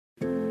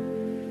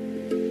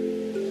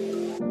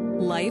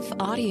Life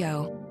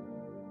Audio.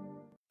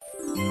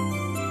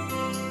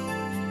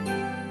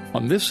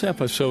 On this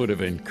episode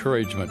of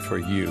Encouragement for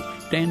You,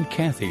 Dan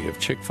Cathy of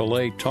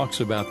Chick-fil-A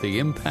talks about the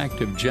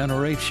impact of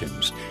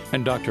generations,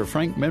 and Dr.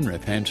 Frank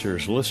Minirth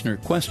answers listener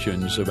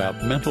questions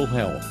about mental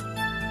health.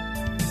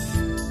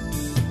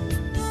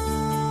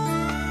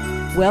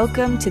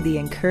 Welcome to the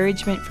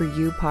Encouragement for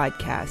You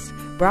podcast,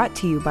 brought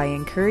to you by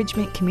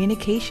Encouragement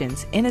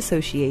Communications in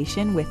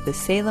association with the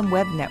Salem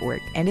Web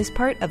Network and is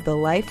part of the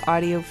Life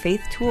Audio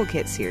Faith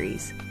Toolkit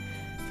series.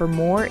 For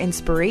more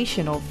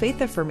inspirational,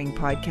 faith-affirming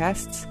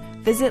podcasts,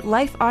 visit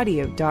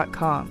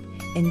lifeaudio.com.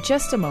 In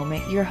just a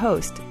moment, your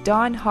host,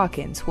 Don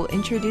Hawkins, will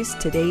introduce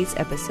today's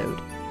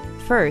episode.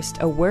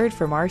 First, a word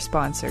from our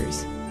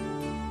sponsors.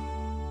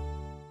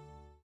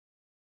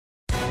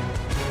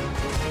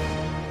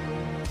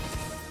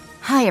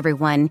 Hi,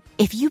 everyone.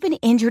 If you've been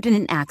injured in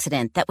an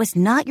accident that was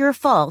not your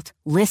fault,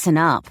 listen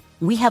up.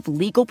 We have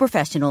legal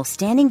professionals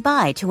standing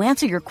by to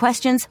answer your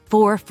questions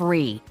for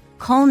free.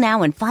 Call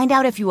now and find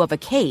out if you have a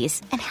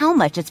case and how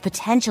much it's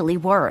potentially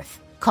worth.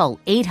 Call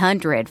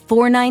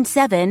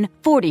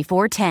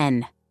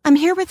 800-497-4410. I'm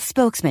here with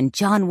spokesman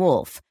John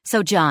Wolf.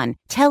 So, John,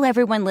 tell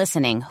everyone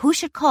listening who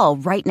should call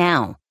right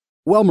now.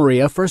 Well,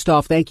 Maria, first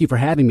off, thank you for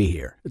having me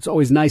here. It's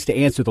always nice to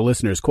answer the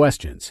listeners'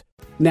 questions.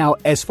 Now,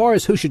 as far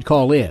as who should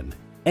call in,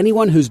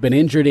 anyone who's been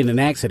injured in an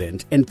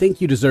accident and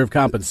think you deserve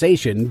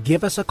compensation,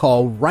 give us a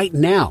call right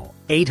now.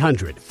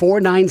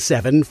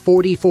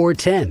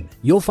 800-497-4410.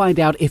 You'll find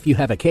out if you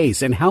have a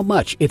case and how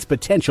much it's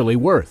potentially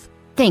worth.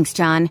 Thanks,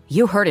 John.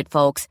 You heard it,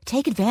 folks.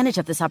 Take advantage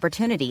of this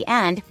opportunity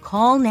and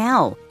call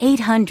now.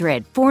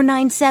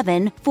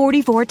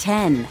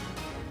 800-497-4410.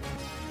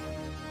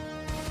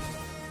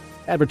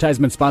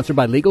 Advertisement sponsored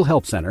by Legal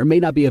Help Center,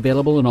 may not be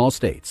available in all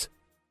states.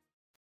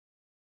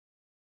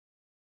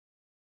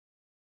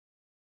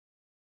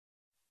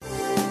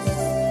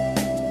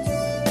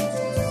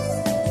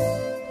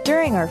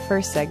 During our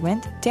first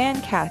segment,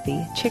 Dan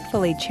Cathy,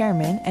 Chick-fil-A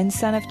chairman and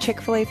son of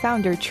Chick-fil-A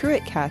founder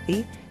Truett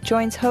Cathy,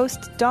 joins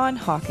host Don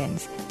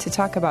Hawkins to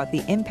talk about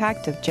the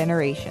impact of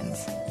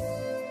generations.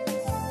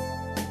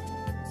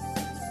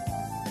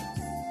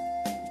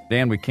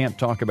 Dan, we can't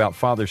talk about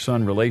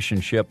father-son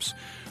relationships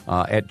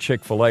at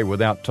Chick-fil-A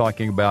without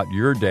talking about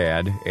your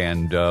dad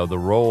and the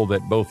role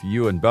that both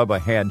you and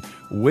Bubba had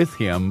with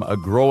him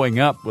growing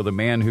up with a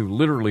man who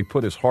literally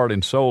put his heart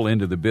and soul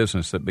into the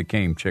business that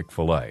became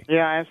Chick-fil-A.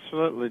 Yeah,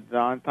 absolutely,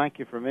 Don. Thank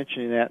you for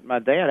mentioning that. My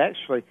dad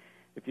actually,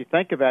 if you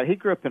think about it, he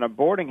grew up in a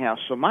boarding house.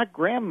 So my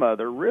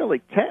grandmother, really,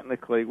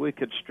 technically, we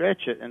could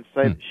stretch it and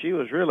say that she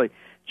was really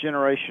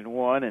Generation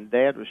 1 and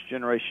Dad was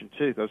Generation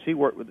 2 because he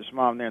worked with his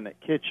mom there in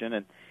that kitchen.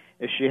 And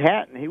if she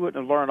hadn't, he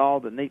wouldn't have learned all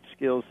the neat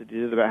skills that he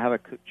did about how to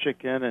cook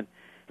chicken and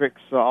fix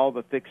all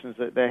the fixings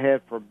that they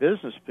had for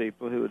business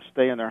people who would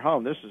stay in their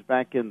home. This was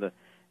back in the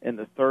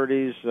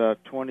 30s,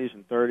 20s,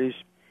 and 30s.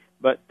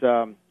 But,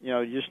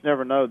 you just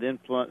never know the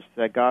influence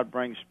that God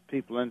brings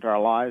people into our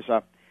lives.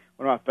 One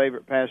of my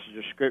favorite passages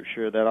of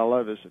Scripture that I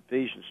love is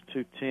Ephesians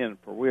 2:10,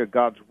 for we are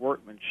God's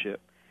workmanship,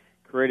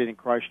 created in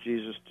Christ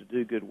Jesus to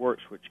do good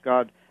works, which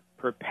God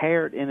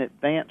prepared in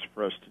advance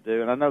for us to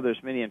do. And I know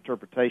there's many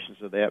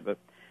interpretations of that, but,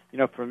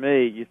 for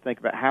me, you think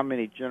about how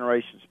many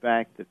generations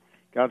back that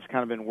God's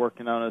kind of been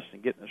working on us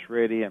and getting us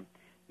ready. And,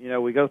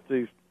 we go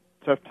through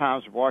tough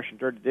times of washing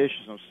dirty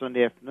dishes on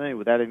Sunday afternoon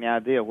without any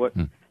idea what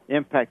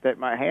impact that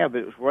might have.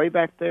 But it was way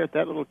back there at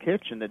that little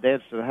kitchen that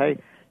Dad said, hey,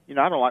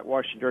 I don't like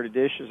washing dirty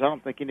dishes. I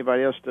don't think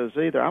anybody else does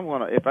either.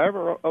 If I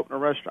ever open a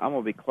restaurant, I'm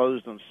going to be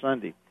closed on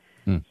Sunday.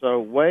 So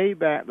way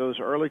back, those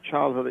early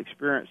childhood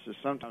experiences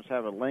sometimes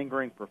have a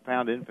lingering,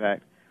 profound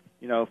impact,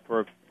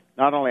 for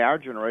not only our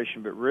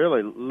generation, but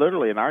really,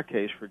 literally in our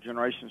case, for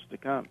generations to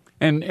come.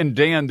 And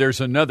Dan,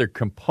 there's another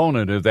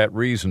component of that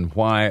reason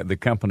why the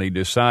company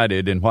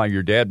decided and why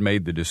your dad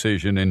made the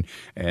decision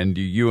and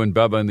you and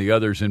Bubba and the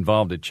others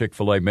involved at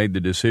Chick-fil-A made the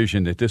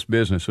decision that this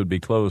business would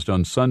be closed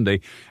on Sunday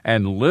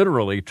and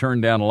literally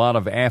turned down a lot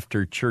of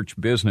after-church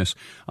business.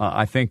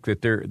 I think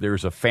that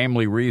there's a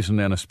family reason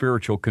and a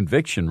spiritual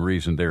conviction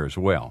reason there as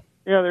well.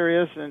 Yeah,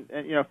 there is, and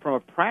from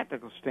a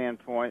practical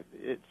standpoint,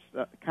 it's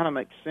kind of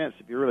makes sense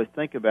if you really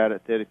think about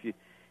it. That if you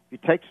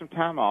take some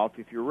time off,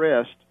 if you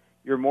rest,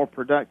 you're more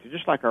productive.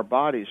 Just like our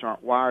bodies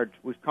aren't wired.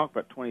 We've talked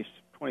about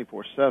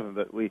 24/7,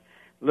 but we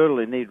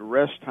literally need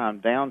rest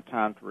time,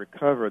 downtime to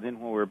recover. Then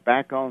when we're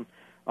back on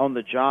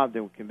the job,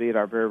 then we can be at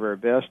our very, very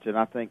best. And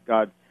I think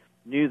God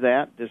knew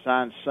that,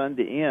 designed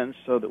Sunday in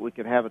so that we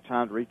could have a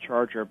time to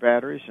recharge our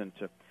batteries and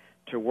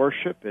to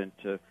worship and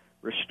to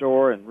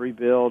restore and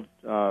rebuild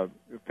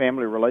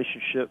family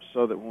relationships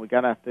so that when we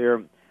got out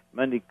there,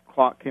 Monday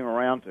clock came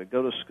around to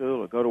go to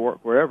school or go to work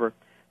wherever,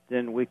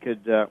 then we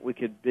could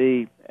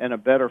be in a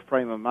better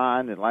frame of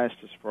mind and last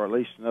us for at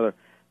least another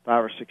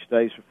 5 or 6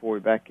 days before we're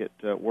back at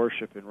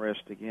worship and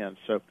rest again.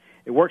 So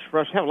it works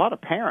for us. We have a lot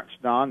of parents,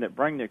 Don, that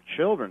bring their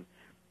children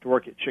to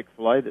work at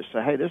Chick-fil-A that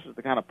say, hey, this is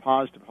the kind of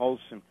positive,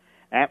 wholesome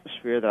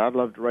atmosphere that I'd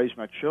love to raise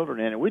my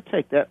children in. And we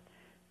take that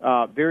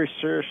very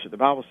seriously. The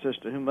Bible says,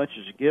 to whom much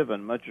is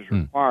given, much is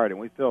required. And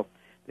we feel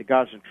that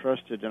God's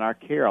entrusted in our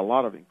care, a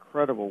lot of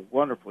incredible,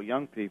 wonderful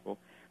young people,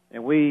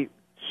 and we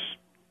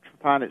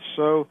find it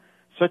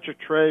such a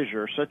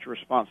treasure, such a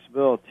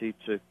responsibility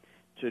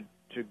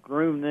to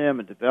groom them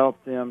and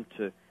develop them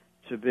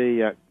to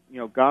be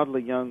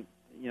godly young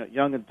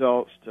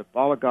adults, to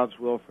follow God's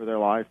will for their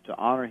life, to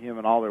honor Him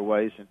in all their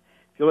ways. And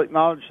if you'll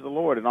acknowledge the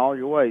Lord in all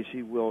your ways,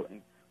 He will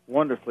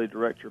wonderfully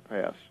direct your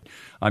paths.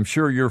 I'm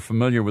sure you're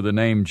familiar with the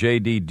name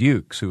J.D.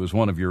 Dukes, who was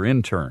one of your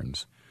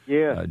interns.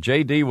 Yeah.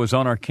 J.D. was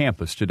on our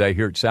campus today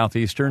here at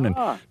Southeastern and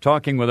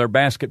talking with our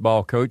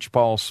basketball coach,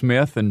 Paul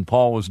Smith, and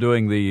Paul was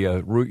doing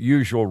the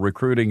usual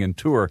recruiting and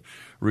tour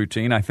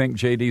routine. I think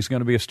J.D. is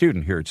going to be a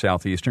student here at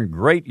Southeastern.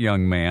 Great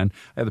young man.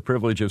 I had the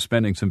privilege of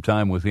spending some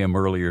time with him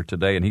earlier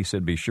today, and he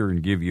said be sure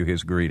and give you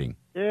his greeting.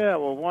 Yeah,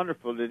 well,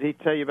 wonderful. Did he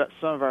tell you about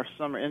some of our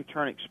summer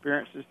intern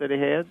experiences that he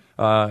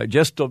had?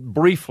 Just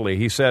briefly,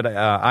 he said,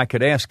 I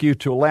could ask you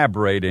to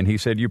elaborate, and he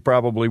said you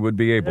probably would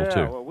be able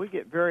to. Well, we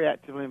get very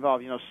actively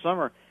involved.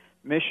 Summer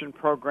mission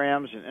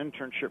programs and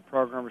internship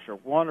programs are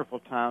wonderful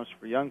times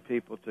for young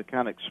people to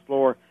kind of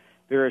explore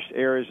various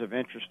areas of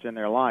interest in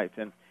their life.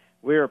 And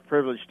we are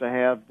privileged to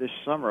have this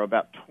summer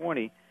about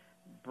 20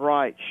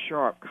 bright,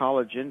 sharp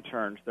college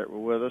interns that were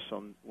with us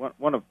on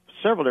one of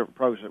several different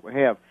programs that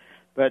we have.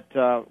 But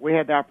we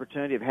had the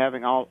opportunity of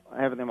having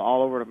them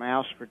all over to my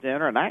house for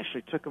dinner, and I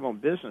actually took them on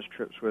business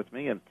trips with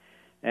me,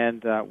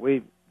 and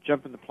we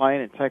jump in the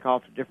plane and take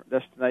off to different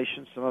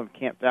destinations. Some of them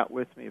camped out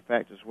with me, in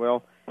fact, as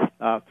well,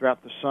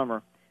 throughout the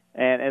summer.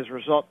 And as a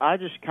result, I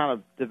just kind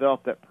of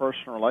developed that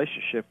personal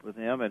relationship with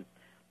them and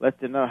let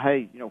them know,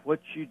 hey, what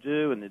you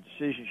do and the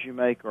decisions you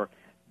make are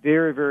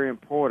very, very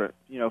important,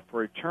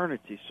 for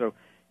eternity. So,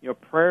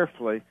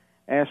 prayerfully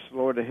ask the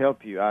Lord to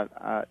help you.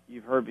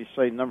 You've heard me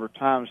say a number of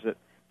times that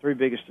three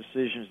biggest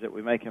decisions that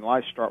we make in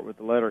life start with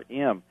the letter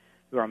M,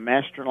 who our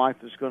master in life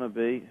is going to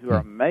be, who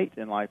our mate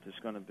in life is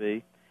going to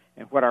be,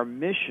 and what our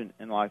mission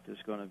in life is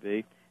going to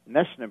be. And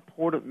that's an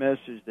important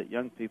message that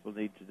young people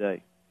need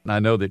today. I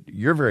know that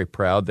you're very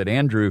proud that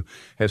Andrew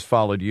has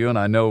followed you, and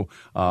I know,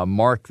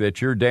 Mark,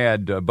 that your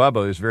dad,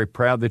 Bubba, is very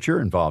proud that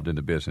you're involved in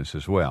the business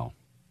as well.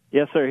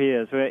 Yes, sir, he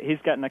is.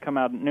 He's gotten to come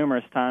out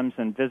numerous times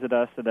and visit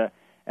us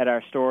at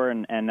our store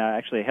and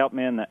actually help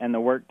me in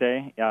the work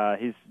day.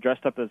 He's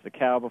dressed up as a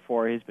cow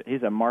before.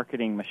 He's a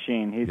marketing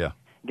machine. He's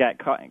got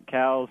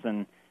cows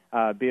and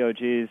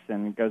BOGs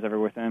and goes everywhere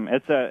with him.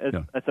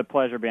 It's a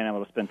pleasure being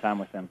able to spend time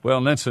with him. Well,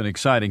 and that's an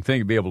exciting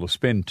thing to be able to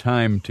spend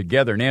time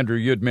together. And Andrew,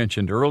 you had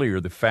mentioned earlier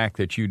the fact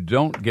that you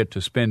don't get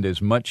to spend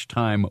as much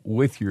time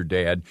with your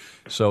dad.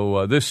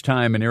 So this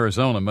time in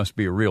Arizona must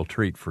be a real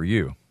treat for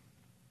you.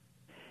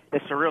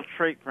 It's a real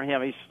treat for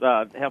him. He's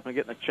helping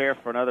get in a chair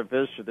for another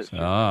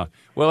visitor.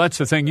 Well, that's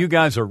the thing. You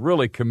guys are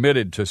really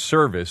committed to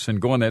service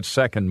and going that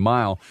second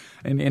mile.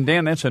 And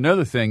Dan, that's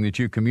another thing that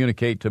you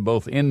communicate to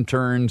both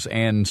interns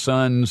and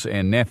sons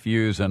and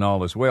nephews and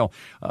all as well.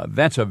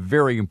 That's a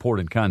very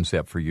important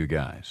concept for you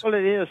guys. Well,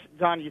 it is,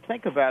 Don. You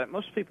think about it.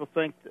 Most people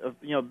think of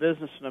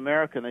business in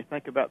America, and they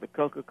think about the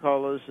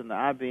Coca-Colas and the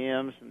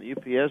IBMs and the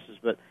UPSs,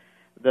 but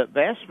the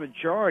vast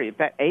majority, in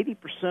fact,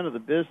 80% of the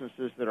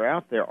businesses that are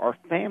out there are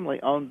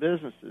family-owned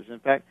businesses. In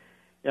fact,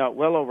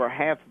 well over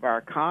half of our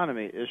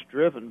economy is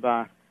driven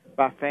by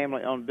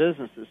family-owned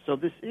businesses. So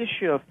this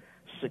issue of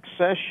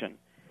succession,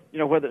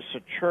 whether it's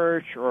a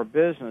church or a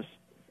business,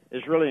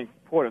 is really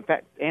important. In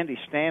fact, Andy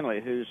Stanley,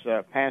 who's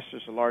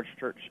pastors a large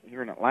church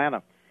here in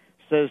Atlanta,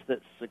 says that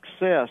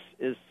success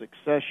is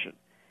succession.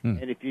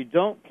 And if you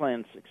don't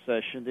plan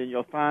succession, then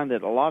you'll find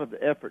that a lot of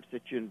the efforts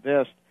that you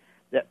invest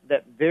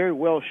that very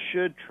well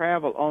should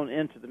travel on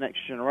into the next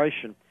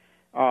generation,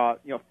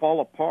 fall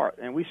apart.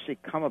 And we see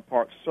come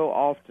apart so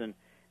often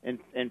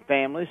in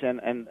families,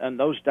 and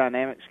those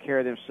dynamics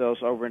carry themselves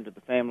over into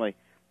the family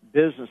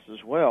business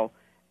as well.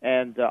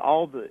 And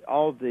all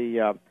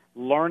the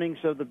learnings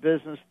of the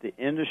business, the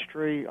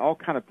industry, all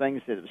kind of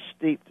things that have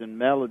steeped and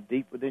mellowed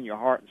deep within your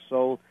heart and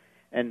soul,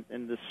 and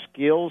the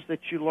skills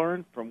that you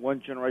learn from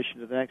one generation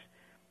to the next,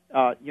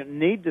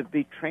 need to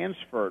be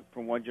transferred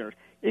from one generation.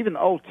 Even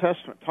the Old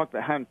Testament talked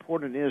about how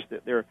important it is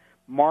that there are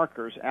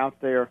markers out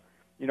there,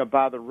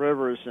 by the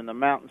rivers and the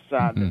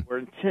mountainside that were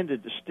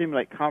intended to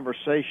stimulate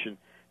conversation,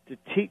 to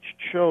teach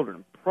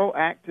children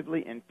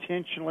proactively,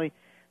 intentionally,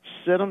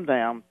 sit them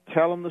down,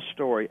 tell them the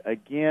story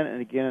again and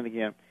again and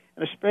again,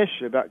 and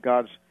especially about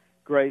God's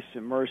grace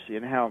and mercy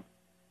and how,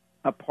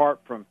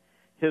 apart from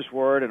His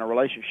Word and a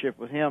relationship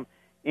with Him,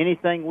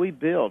 anything we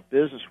build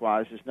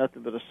business-wise is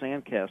nothing but a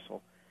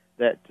sandcastle.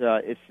 That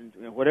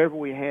whatever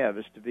we have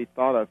is to be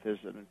thought of as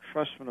an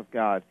entrustment of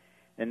God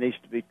and needs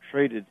to be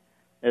treated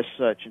as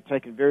such and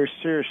taken very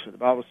seriously. The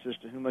Bible says,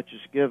 to whom much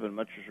is given,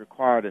 much is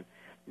required. And,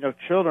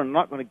 children are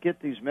not going to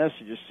get these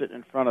messages sitting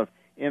in front of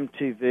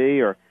MTV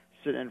or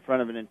sitting in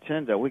front of a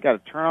Nintendo. We've got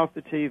to turn off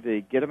the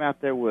TV, get them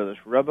out there with us,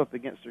 rub up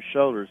against their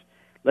shoulders,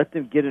 let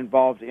them get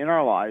involved in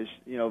our lives,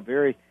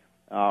 very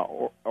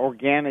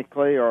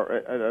organically or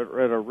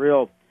at a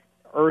real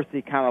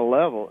earthy kind of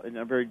level, in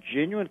a very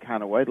genuine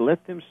kind of way, to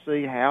let them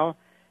see how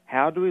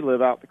do we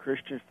live out the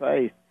Christian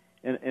faith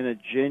in a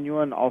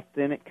genuine,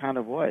 authentic kind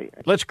of way.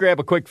 Let's grab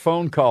a quick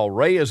phone call.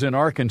 Ray is in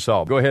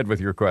Arkansas. Go ahead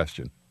with your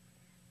question.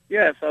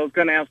 Yes, I was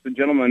going to ask the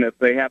gentleman if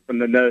they happen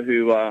to know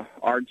who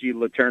R.G.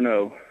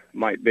 Letourneau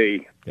might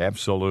be.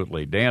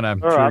 Absolutely. Dan, I'm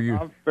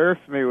very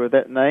familiar with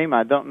that name.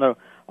 I don't know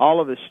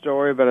all of his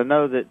story, but I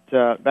know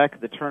that back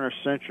at the turn of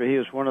the century, he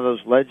was one of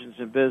those legends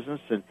in business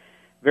and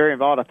very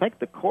involved. I think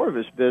the core of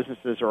his business,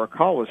 as I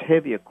recall, was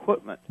heavy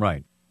equipment.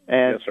 Right.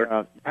 And, yes,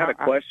 sir. I had a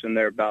question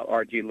there about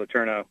R.G.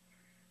 Letourneau.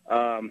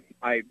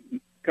 I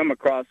come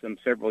across him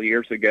several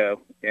years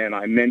ago, and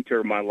I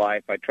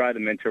try to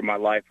mentor my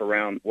life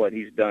around what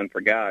he's done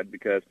for God,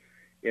 because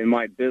in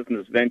my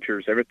business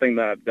ventures, everything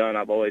that I've done,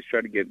 I've always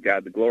tried to give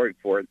God the glory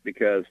for it,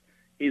 because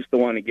he's the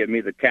one who gave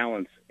me the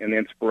talents and the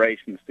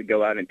inspirations to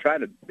go out and try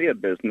to be a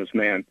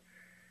businessman.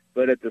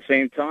 But at the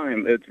same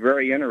time, it's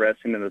very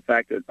interesting in the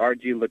fact that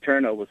R.G.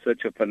 Letourneau was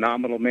such a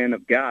phenomenal man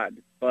of God,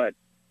 but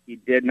he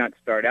did not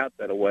start out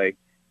that way.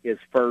 His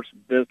first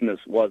business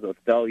was a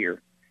failure.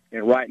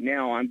 And right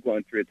now I'm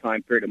going through a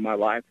time period of my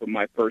life where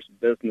my first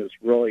business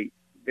really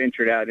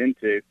ventured out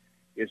into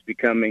is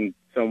becoming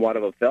somewhat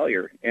of a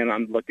failure. And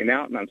I'm looking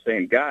out and I'm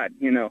saying, God,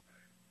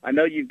 I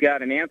know you've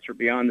got an answer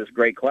beyond this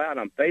great cloud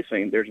I'm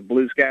facing. There's a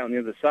blue sky on the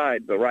other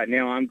side, but right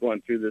now I'm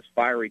going through this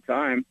fiery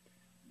time.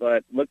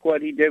 But look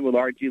what he did with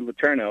R.G.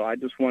 Letourneau. I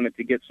just wanted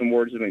to get some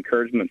words of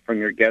encouragement from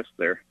your guest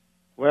there.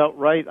 Well,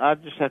 Ray, I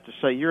just have to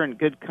say you're in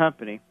good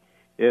company.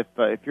 If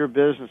your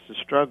business is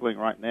struggling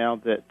right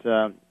now,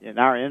 that in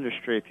our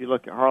industry, if you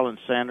look at Harlan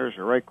Sanders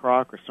or Ray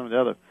Kroc or some of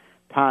the other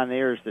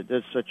pioneers that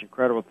did such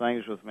incredible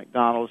things with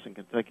McDonald's and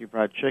Kentucky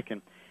Fried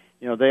Chicken,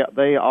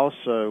 they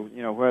also,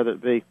 whether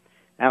it be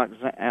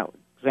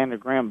Alexander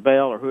Graham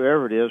Bell or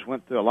whoever it is,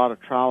 went through a lot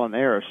of trial and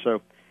error.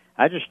 So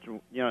I just,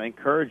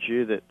 encourage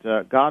you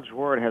that God's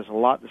Word has a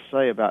lot to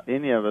say about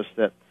any of us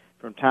that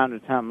from time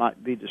to time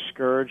might be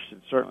discouraged,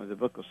 and certainly the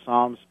book of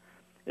Psalms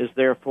is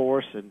there for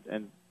us,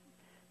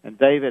 and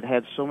David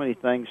had so many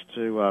things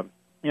to,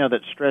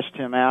 that stressed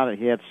him out. And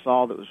he had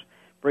Saul that was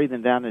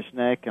breathing down his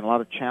neck, and a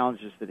lot of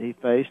challenges that he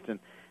faced. And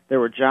there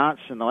were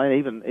giants in the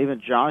land.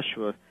 Even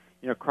Joshua,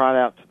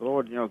 cried out to the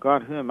Lord,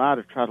 God, who am I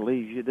to try to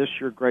lead you,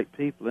 your great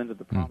people, into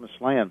the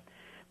promised land?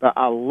 But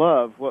I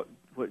love what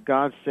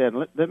God said.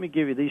 Let me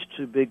give you these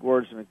two big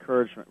words of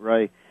encouragement,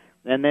 Ray.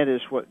 And that is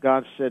what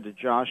God said to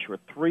Joshua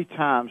 3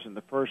 times in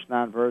the first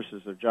 9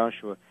 verses of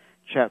Joshua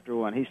chapter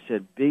 1. He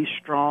said, be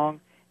strong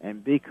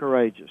and be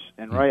courageous.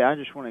 And, Ray, I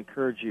just want to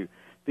encourage you,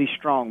 be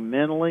strong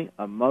mentally,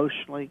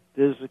 emotionally,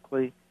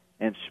 physically,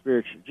 and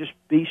spiritually. Just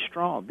be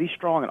strong. Be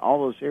strong in all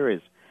those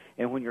areas.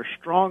 And when you're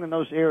strong in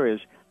those areas,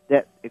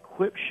 that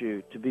equips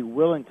you to be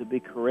willing to be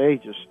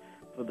courageous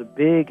for the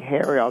big,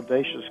 hairy,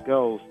 audacious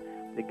goals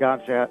that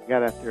God's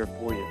got out there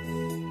for you.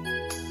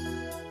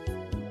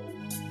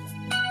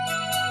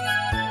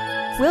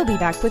 We'll be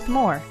back with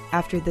more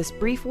after this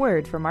brief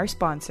word from our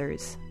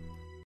sponsors.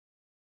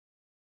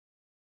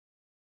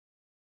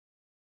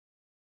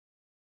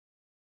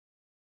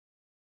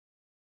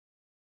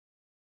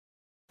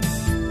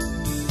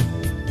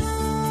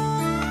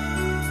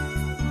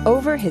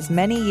 Over his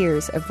many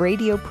years of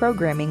radio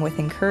programming with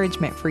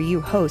Encouragement for You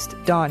host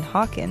Don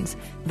Hawkins,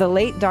 the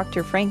late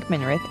Dr. Frank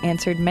Minirth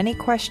answered many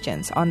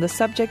questions on the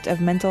subject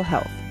of mental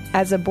health.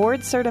 As a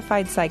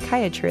board-certified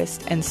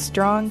psychiatrist and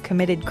strong,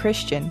 committed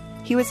Christian,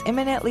 he was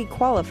eminently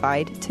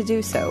qualified to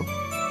do so.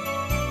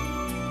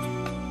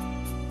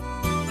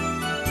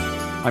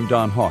 I'm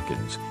Don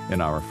Hawkins. In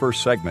our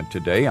first segment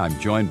today, I'm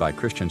joined by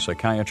Christian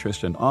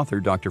psychiatrist and author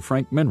Dr.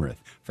 Frank Minirth,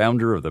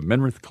 founder of the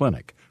Minirth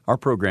Clinic. Our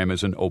program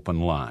is an open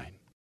line.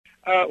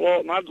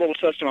 Well, my little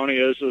testimony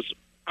is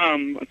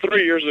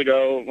 3 years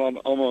ago,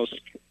 almost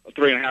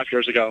 3.5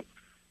 years ago,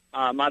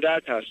 my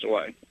dad passed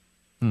away.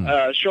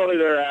 Shortly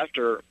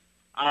thereafter,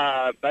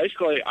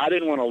 basically, I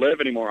didn't want to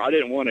live anymore. I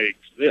didn't want to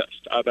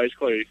exist.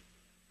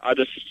 I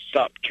just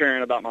stopped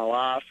caring about my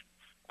life.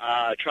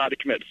 I tried to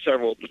commit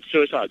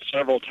suicide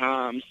several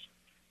times,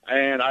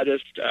 and I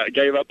just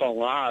gave up on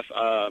life.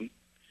 I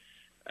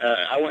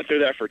went through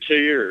that for 2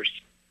 years.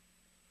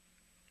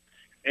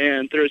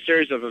 And through a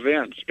series of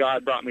events,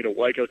 God brought me to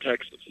Waco,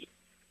 Texas.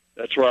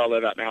 That's where I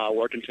live at now. I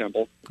work in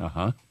Temple.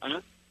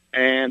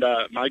 And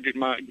my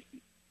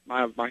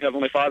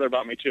Heavenly Father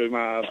brought me to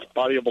my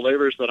body of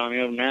believers that I'm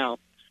in now.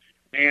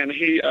 And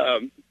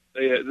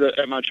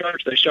at my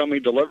church, they show me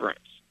deliverance.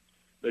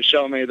 They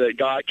show me that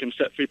God can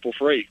set people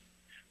free.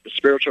 The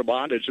spiritual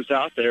bondage that's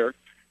out there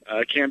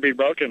can be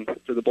broken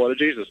through the blood of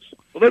Jesus.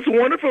 Well, that's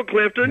wonderful,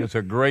 Clifton. It's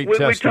a great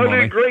testimony. We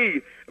totally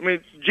agree. I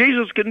mean,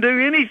 Jesus can do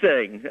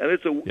anything, and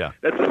so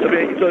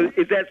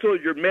is that sort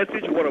of your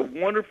message? What a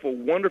wonderful,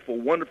 wonderful,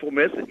 wonderful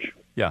message.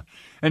 Yeah,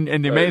 and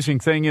the amazing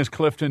thing is,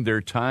 Clifton, there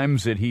are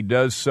times that he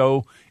does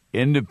so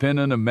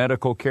independent of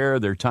medical care.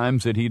 There are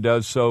times that he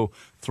does so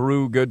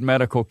through good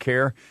medical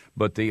care.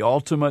 But the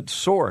ultimate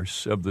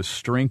source of the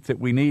strength that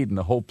we need and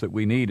the hope that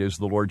we need is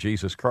the Lord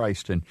Jesus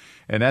Christ. And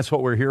that's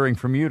what we're hearing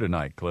from you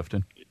tonight,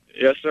 Clifton.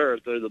 Yes, sir.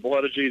 Through the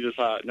blood of Jesus,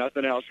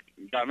 nothing else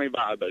got me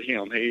by but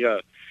him.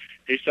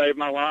 He he saved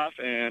my life,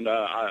 and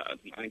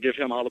I give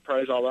him all the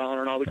praise, all the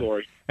honor, and all the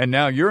glory. And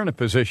now you're in a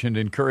position to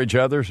encourage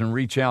others and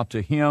reach out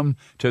to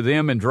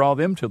them, and draw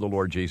them to the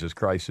Lord Jesus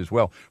Christ as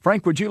well.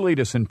 Frank, would you lead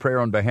us in prayer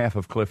on behalf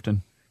of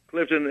Clifton?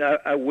 Clifton,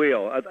 I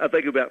will. I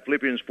think about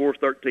Philippians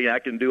 4:13. I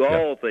can do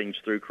all things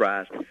through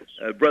Christ.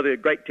 Brother, a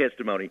great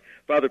testimony.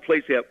 Father,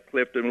 please help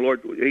Clifton.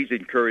 Lord, he's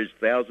encouraged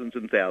thousands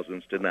and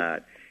thousands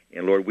tonight.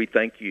 And, Lord, we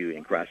thank you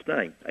in Christ's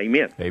name.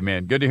 Amen.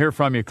 Amen. Good to hear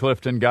from you,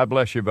 Clifton. God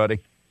bless you, buddy.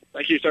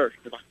 Thank you, sir.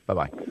 Goodbye.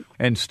 Bye-bye.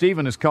 And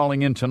Stephen is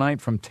calling in tonight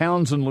from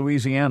Townsend,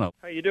 Louisiana.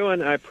 How you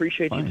doing? I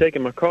appreciate you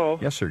taking my call.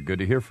 Yes, sir. Good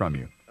to hear from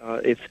you.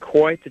 It's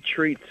quite the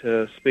treat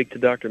to speak to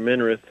Dr.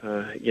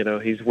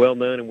 Minirth. He's well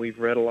known, and we've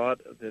read a lot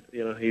that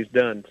he's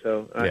done.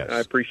 So I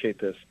appreciate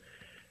this.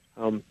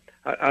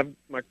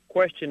 My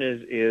question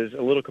is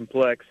a little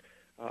complex.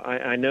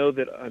 I know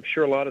that I'm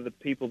sure a lot of the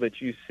people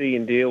that you see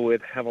and deal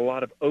with have a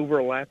lot of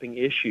overlapping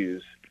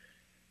issues,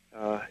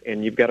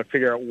 and you've got to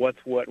figure out what's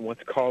what and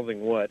what's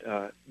causing what.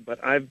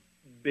 But I've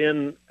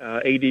been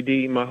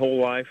ADD my whole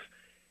life,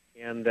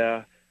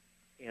 but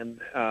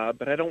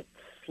I don't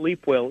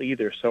sleep well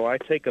either. So I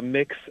take a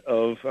mix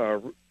of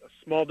a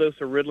small dose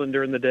of Ritalin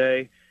during the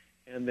day,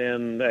 and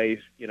then a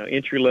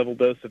entry-level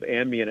dose of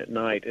Ambien at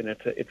night. And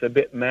it's a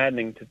bit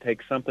maddening to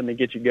take something to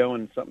get you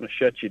going and something to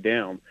shut you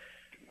down.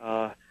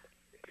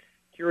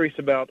 Curious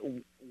about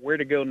where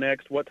to go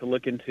next, what to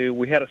look into.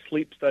 We had a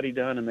sleep study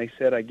done, and they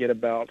said I get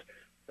about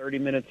 30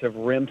 minutes of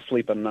REM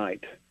sleep a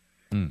night.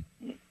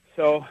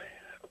 So,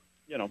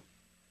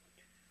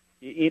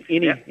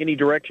 any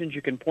directions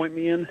you can point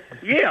me in?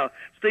 Yeah,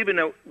 Stephen.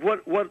 Now,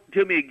 what?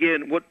 Tell me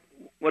again.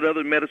 What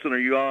other medicine are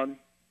you on?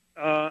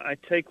 I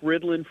take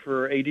Ritalin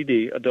for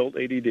ADD, adult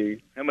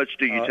ADD. How much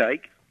do you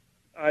take?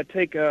 I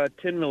take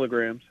 10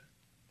 milligrams,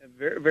 a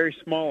very very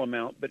small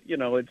amount, but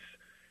it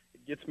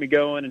gets me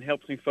going and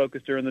helps me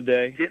focus during the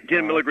day.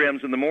 10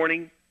 milligrams in the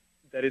morning?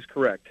 That is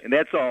correct. And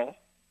that's all?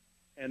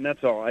 And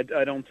that's all. I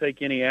don't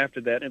take any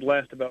after that. It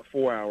lasts about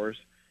 4 hours.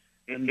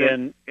 And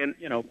then,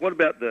 what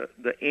about the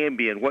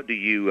Ambien? What do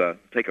you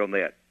take on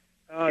that?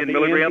 10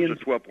 milligrams or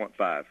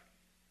 12.5?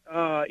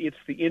 It's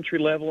the entry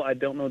level. I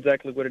don't know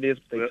exactly what it is,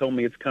 but they told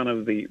me it's kind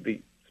of the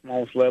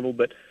smallest level.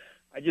 But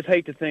I just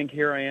hate to think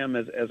here I am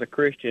as a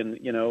Christian,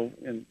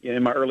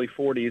 in my early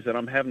 40s, and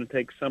I'm having to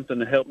take something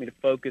to help me to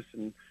focus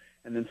and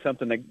then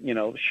something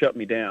to, shut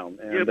me down.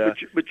 And,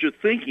 but your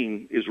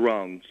thinking is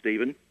wrong,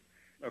 Stephen.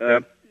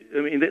 Okay.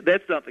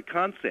 That's not the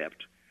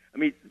concept.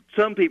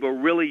 Some people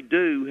really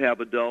do have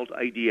adult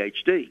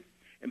ADHD.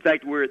 In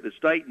fact, we're at the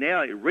state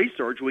now at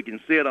research, we can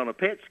see it on a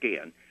PET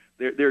scan.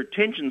 Their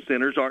attention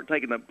centers aren't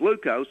taking up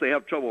glucose. They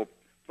have trouble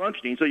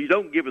functioning, so you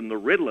don't give them the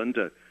Ritalin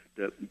to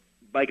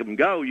make them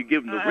go. You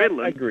give them the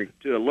Ritalin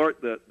to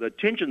alert the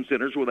attention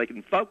centers where they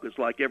can focus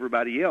like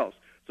everybody else.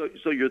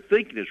 So your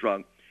thinking is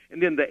wrong.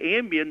 And then the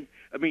Ambien,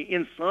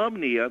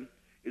 insomnia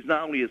is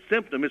not only a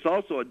symptom, it's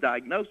also a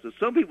diagnosis.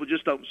 Some people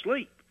just don't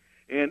sleep,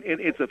 and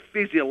it's a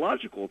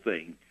physiological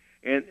thing.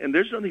 And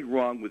there's nothing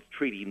wrong with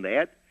treating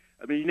that.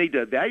 You need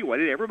to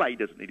evaluate it. Everybody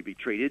doesn't need to be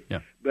treated. Yeah.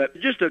 But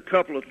just a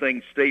couple of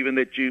things, Stephen,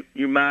 that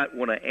you might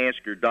want to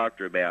ask your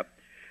doctor about.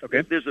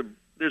 Okay.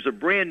 There's a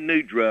brand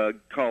new drug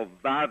called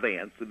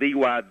Vyvanse,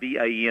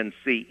 Vyvance,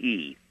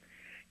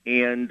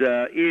 and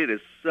it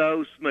is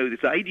so smooth.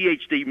 It's an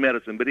ADHD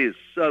medicine, but it is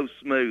so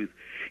smooth.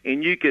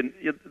 And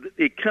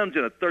it comes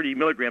in 30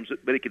 milligrams,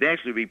 but it can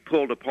actually be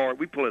pulled apart.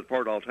 We pull it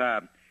apart all the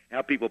time.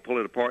 How people pull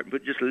it apart and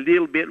put just a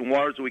little bit in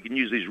water so we can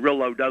use these real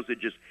low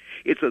dosages.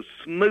 It's a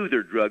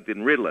smoother drug than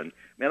Ritalin.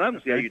 Man, I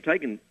don't see how you're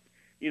taking,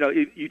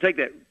 if you take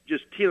that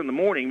just 10 in the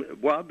morning,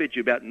 well, I bet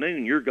you about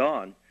noon you're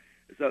gone.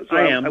 So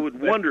I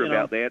would wonder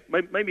about that.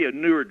 Maybe a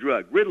newer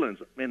drug.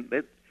 Ritalin's,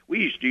 we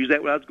used to use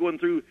that when I was going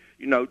through,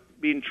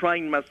 being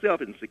trained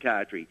myself in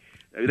psychiatry.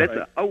 That's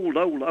an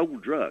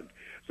old drug.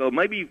 So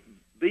maybe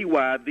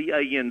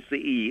Vyvance,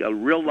 a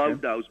real low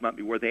dose, might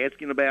be worth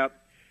asking about.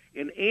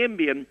 In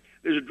Ambien,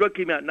 there's a drug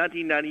came out in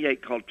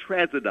 1998 called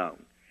Trazodone,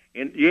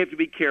 and you have to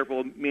be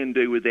careful, men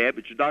do, with that,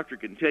 but your doctor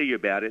can tell you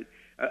about it.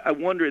 I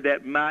wonder if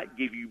that might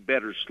give you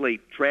better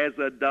sleep.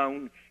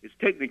 Trazodone is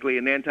technically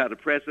an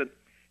antidepressant.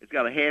 It's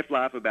got a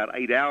half-life of about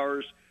 8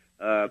 hours.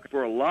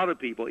 For a lot of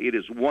people, it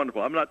is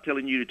wonderful. I'm not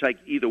telling you to take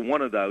either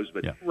one of those,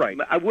 but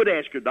I would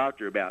ask your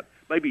doctor about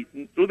maybe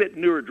a little bit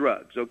newer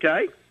drugs,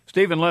 okay?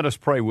 Stephen, let us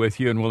pray with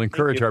you, and we'll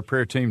encourage our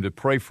prayer team to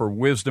pray for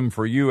wisdom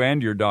for you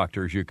and your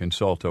doctor as you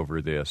consult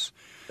over this.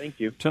 Thank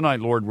you.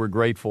 Tonight, Lord, we're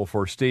grateful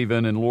for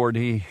Stephen, and Lord,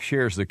 he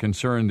shares the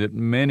concern that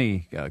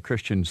many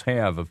Christians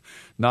have of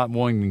not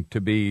wanting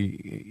to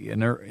be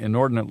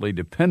inordinately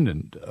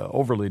dependent,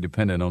 overly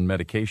dependent on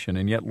medication.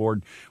 And yet,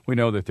 Lord, we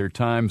know that there are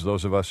times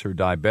those of us who are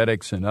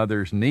diabetics and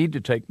others need to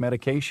take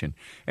medication,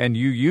 and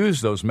you use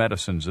those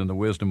medicines in the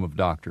wisdom of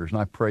doctors. And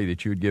I pray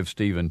that you would give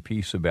Stephen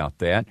peace about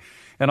that,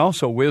 and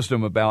also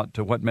wisdom about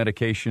what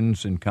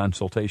medications in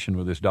consultation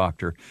with his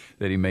doctor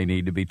that he may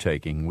need to be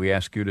taking. We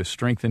ask you to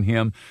strengthen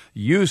him.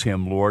 Use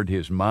him, Lord,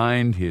 his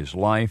mind, his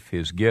life,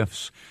 his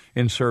gifts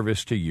in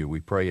service to you.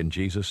 We pray in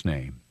Jesus'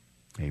 name.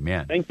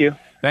 Amen. Thank you.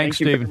 Thanks, Thank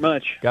you Stephen. very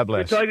much. God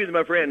bless. Good talking to you,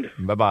 my friend.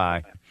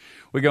 Bye-bye.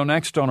 We go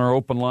next on our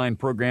open line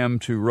program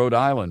to Rhode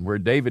Island, where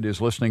David is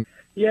listening.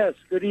 Yes,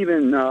 good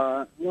evening.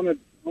 I want to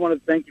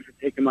thank you for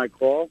taking my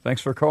call.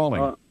 Thanks for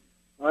calling.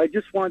 I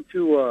just want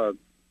to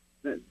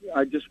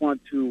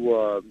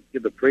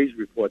give a praise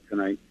report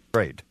tonight.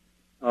 Great.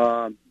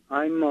 I've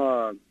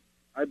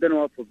been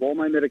off of all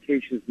my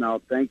medications now.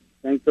 Thank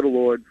to the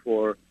Lord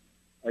for,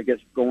 I guess,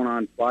 going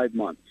on 5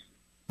 months.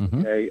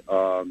 Mm-hmm. Okay.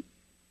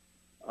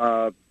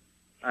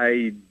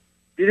 I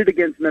did it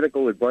against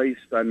medical advice.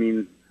 I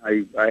mean,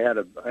 I had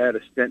a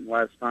stent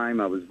last time.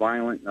 I was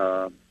violent,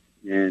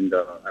 and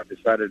I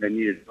decided I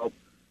needed help.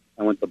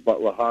 I went to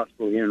Butler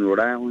Hospital here in Rhode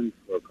Island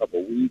for a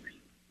couple of weeks,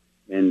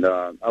 and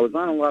I was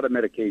on a lot of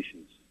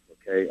medications.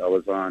 Okay, I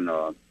was on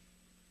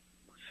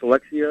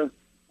Selexia,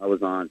 I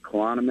was on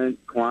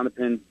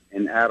Klonopin,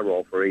 and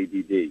Adderall for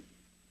ADD.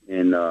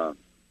 And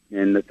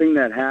the thing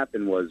that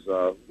happened was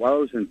while I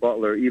was in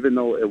Butler, even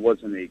though it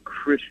wasn't a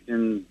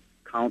Christian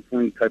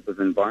counseling type of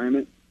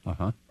environment,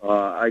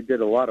 I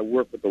did a lot of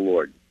work with the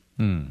Lord.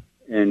 And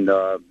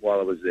while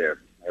I was there,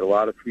 I had a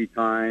lot of free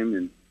time,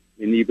 and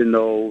even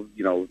though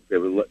they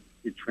were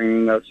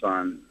training us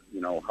on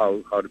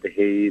how to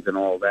behave and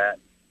all that,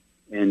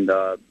 and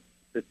the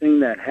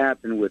thing that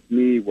happened with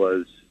me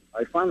was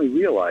I finally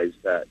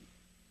realized that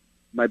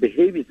my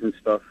behaviors and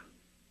stuff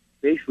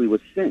basically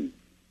was sin.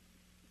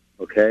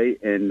 Okay,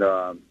 and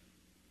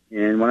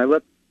when I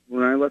left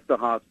the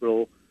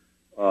hospital,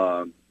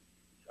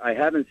 I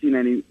haven't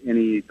seen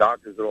any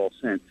doctors at all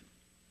since.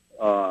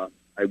 I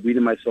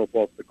weeded myself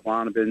off the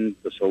Klonopin,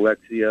 the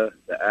Selexia,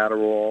 the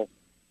Adderall,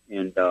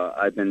 and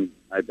I've been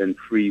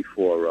free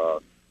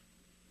for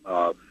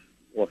off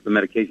the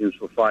medications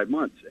for 5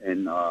 months,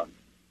 and I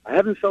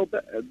haven't felt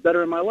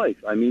better in my life.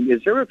 I mean,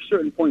 is there a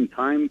certain point in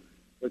time,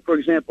 like for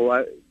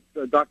example,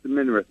 Dr.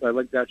 Minirth, I'd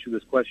like to ask you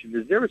this question: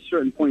 is there a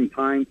certain point in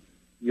time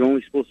you're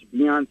only supposed to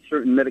be on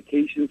certain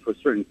medications for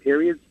certain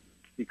periods?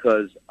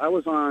 Because I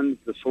was on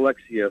the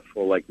Selexia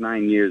for like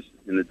 9 years,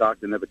 and the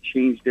doctor never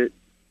changed it.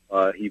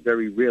 He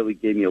very rarely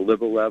gave me a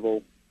liver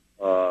level.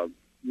 I'm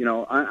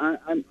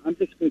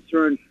just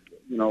concerned.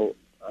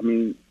 I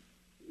mean,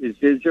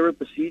 is there a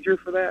procedure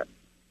for that?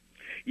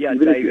 Yeah,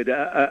 David,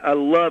 I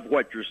love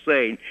what you're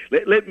saying.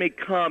 Let me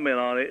comment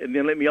on it, and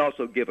then let me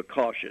also give a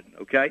caution.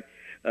 Okay?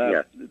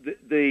 Yes.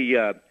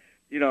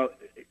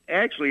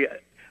 Actually,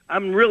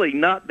 I'm really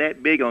not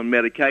that big on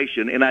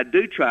medication, and I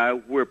do try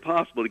where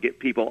possible to get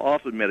people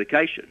off of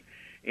medication.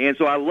 And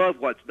so I love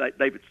what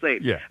David's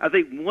saying. Yeah. I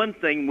think one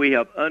thing we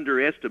have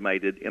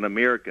underestimated in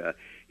America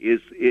is,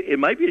 it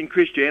might be in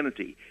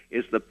Christianity,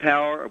 is the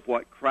power of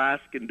what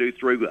Christ can do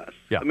through us.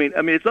 Yeah. I mean,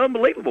 it's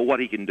unbelievable what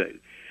he can do.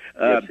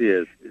 Yes, he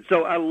is.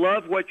 So I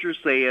love what you're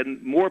saying.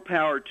 More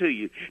power to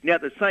you. Now,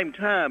 at the same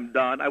time,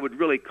 Don, I would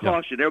really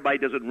caution everybody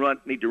doesn't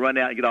need to run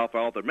out and get off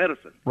all their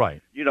medicine.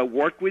 Right.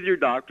 Work with your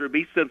doctor.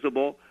 Be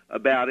sensible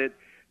about it.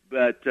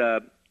 But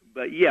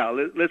yeah,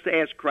 let's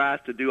ask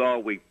Christ to do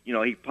all he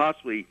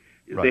possibly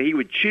that he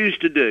would choose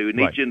to do in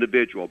each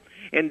individual.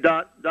 And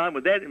Don,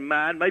 with that in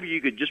mind, maybe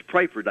you could just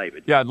pray for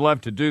David. Yeah, I'd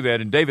love to do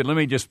that. And David, let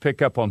me just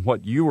pick up on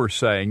what you were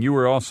saying. You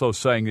were also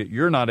saying that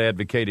you're not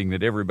advocating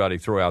that everybody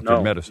throw out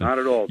their medicine. Not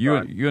at all.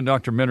 You and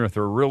Dr. Minirth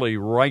are really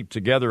right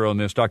together on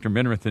this. Dr.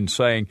 Minirth in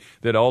saying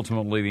that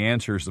ultimately the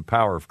answer is the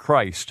power of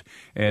Christ.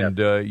 And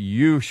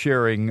you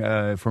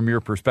sharing from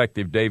your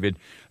perspective, David,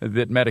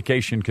 that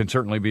medication can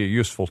certainly be a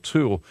useful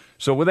tool.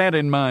 So with that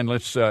in mind,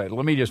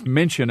 let me just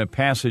mention a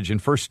passage in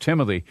 1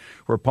 Timothy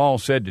where Paul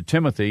said to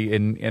Timothy,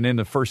 and in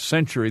the first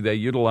century they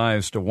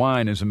utilized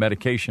wine as a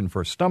medication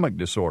for a stomach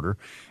disorder,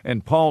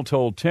 and Paul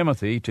told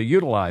Timothy to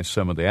utilize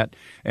some of that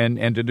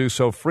and to do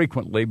so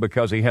frequently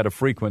because he had a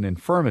frequent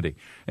infirmity.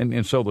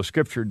 And so the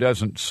Scripture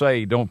doesn't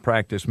say don't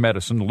practice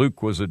medicine.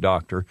 Luke was a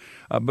doctor.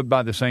 But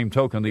by the same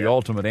token, the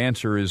ultimate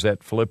answer is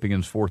at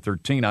Philippians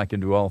 4:13, I can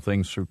do all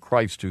things through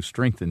Christ who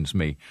strengthens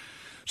me.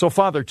 So,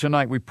 Father,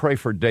 tonight we pray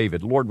for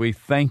David. Lord, we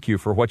thank you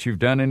for what you've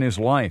done in his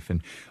life.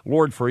 And,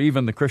 Lord, for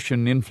even the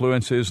Christian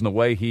influences and the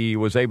way he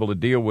was able to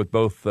deal with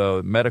both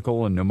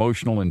medical and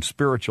emotional and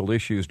spiritual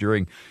issues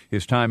during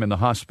his time in the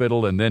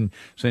hospital. And then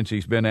since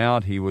he's been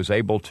out, he was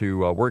able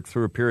to work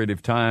through a period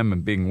of time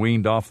and being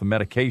weaned off the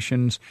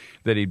medications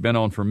that he'd been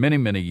on for many,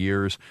 many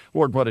years.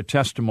 Lord, what a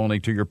testimony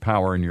to your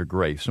power and your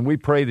grace. And we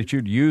pray that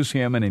you'd use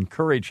him and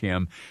encourage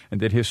him, and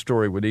that his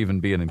story would even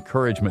be an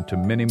encouragement to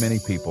many, many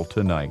people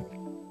tonight.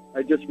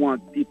 I just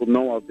want people to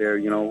know out there,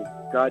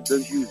 God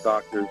does use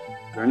doctors.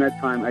 During that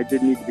time, I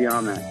did need to be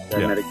on that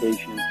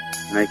medication,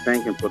 and I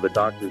thank him for the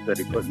doctors that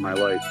he put in my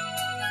life.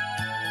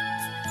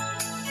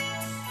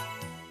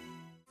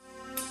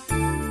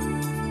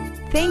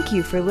 Thank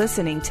you for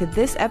listening to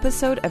this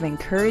episode of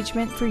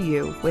Encouragement for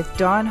You with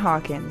Don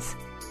Hawkins,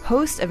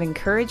 host of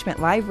Encouragement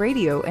Live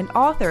Radio and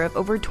author of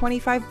over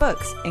 25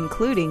 books,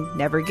 including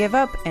Never Give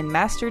Up and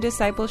Master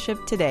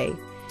Discipleship Today.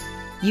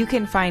 You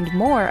can find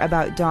more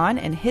about Don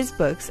and his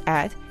books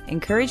at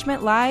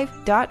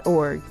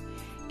encouragementlive.org.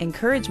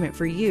 Encouragement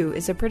for You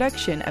is a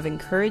production of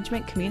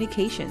Encouragement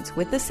Communications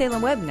with the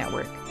Salem Web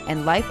Network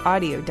and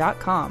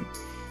lifeaudio.com.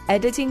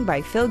 Editing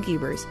by Phil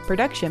Giebers,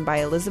 production by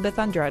Elizabeth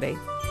Andrade.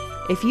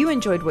 If you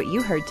enjoyed what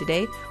you heard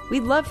today,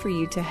 we'd love for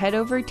you to head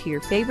over to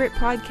your favorite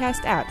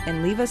podcast app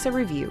and leave us a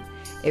review.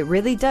 It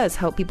really does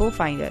help people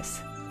find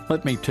us.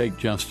 Let me take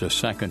just a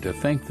second to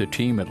thank the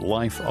team at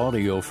Life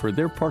Audio for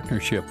their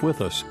partnership with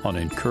us on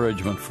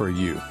Encouragement for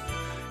You.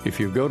 If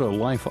you go to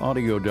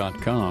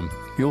lifeaudio.com,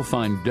 you'll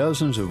find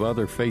dozens of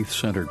other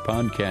faith-centered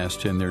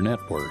podcasts in their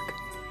network.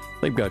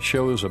 They've got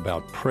shows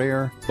about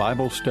prayer,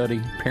 Bible study,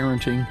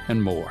 parenting,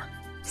 and more.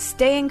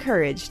 Stay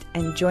encouraged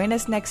and join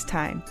us next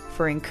time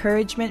for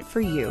Encouragement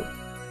for You.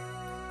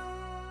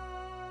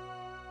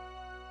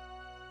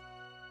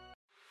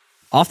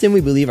 Often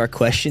we believe our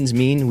questions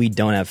mean we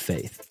don't have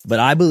faith, but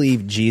I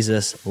believe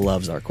Jesus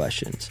loves our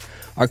questions.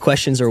 Our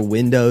questions are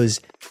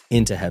windows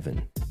into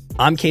heaven.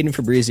 I'm Caden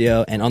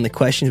Fabrizio, and on the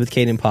Questions with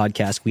Caden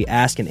podcast, we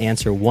ask and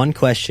answer one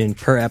question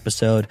per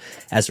episode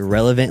as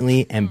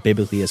relevantly and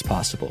biblically as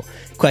possible.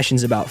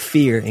 Questions about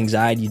fear,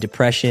 anxiety,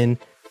 depression,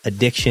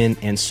 addiction,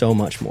 and so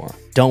much more.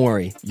 Don't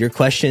worry, your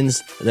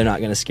questions, they're not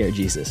going to scare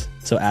Jesus,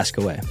 so ask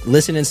away.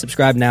 Listen and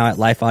subscribe now at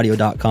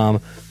lifeaudio.com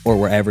or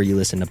wherever you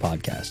listen to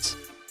podcasts.